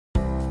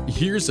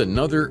Here's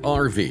another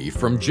RV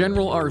from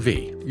General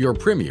RV, your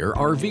premier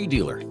RV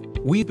dealer.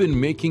 We've been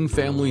making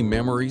family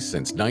memories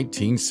since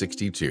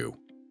 1962.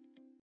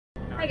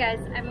 Hi guys,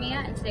 I'm Mia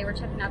and today we're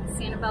checking out the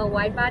Sanibel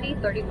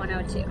Widebody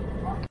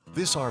 3102.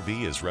 This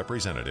RV is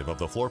representative of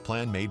the floor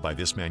plan made by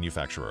this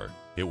manufacturer.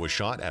 It was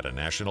shot at a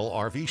national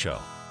RV show.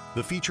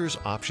 The features,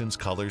 options,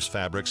 colors,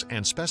 fabrics,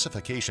 and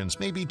specifications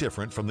may be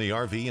different from the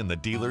RV in the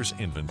dealer's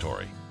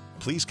inventory.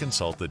 Please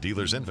consult the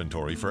dealer's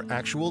inventory for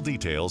actual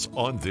details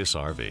on this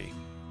RV.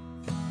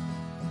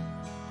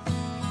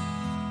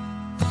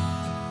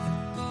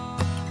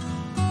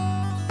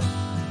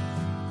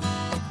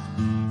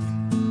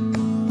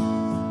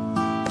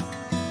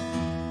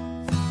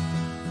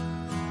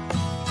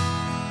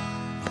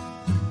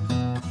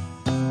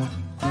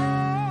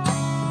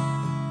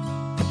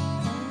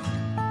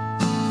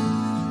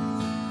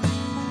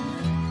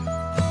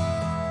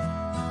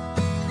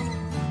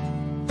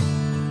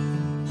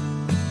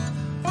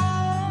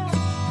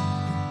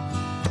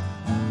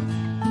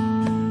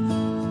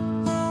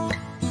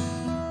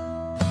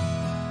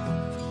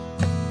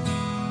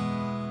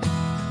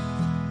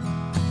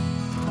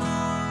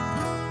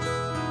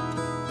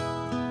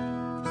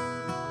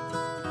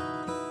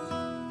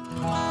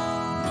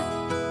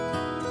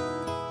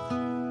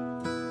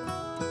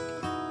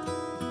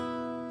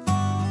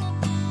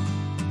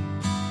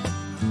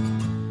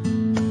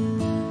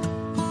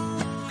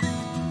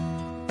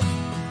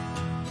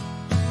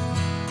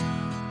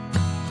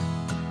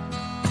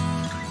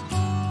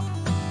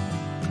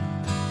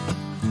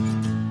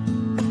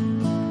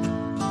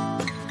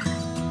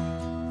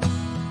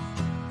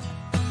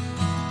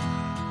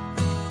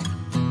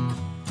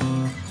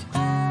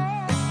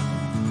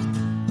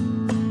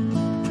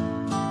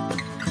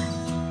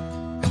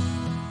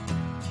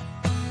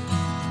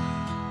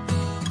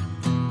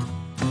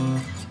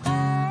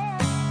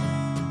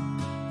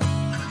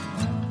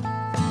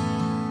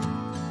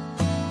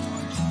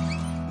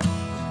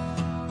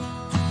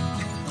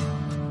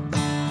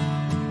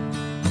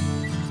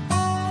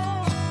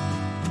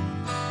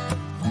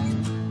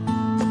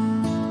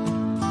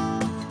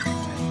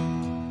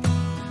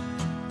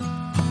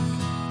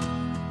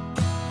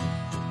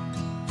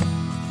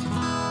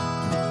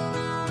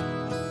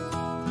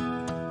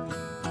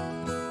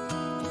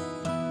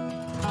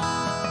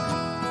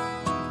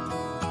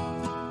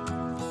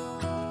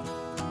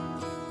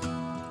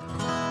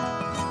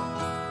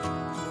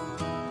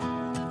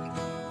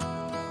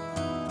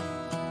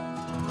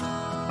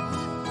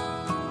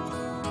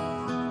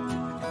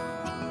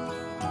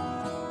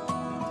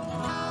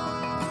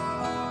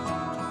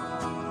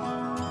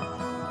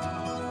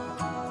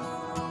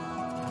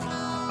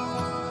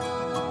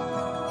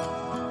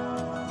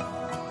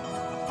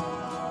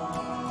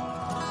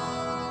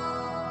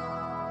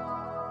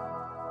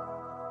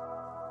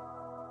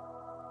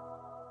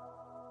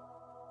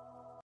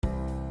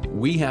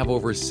 We have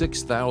over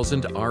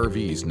 6,000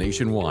 RVs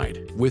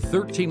nationwide with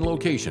 13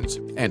 locations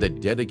and a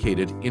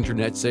dedicated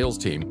internet sales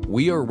team.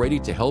 We are ready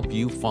to help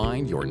you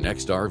find your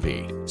next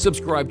RV.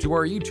 Subscribe to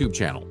our YouTube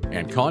channel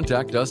and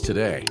contact us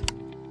today.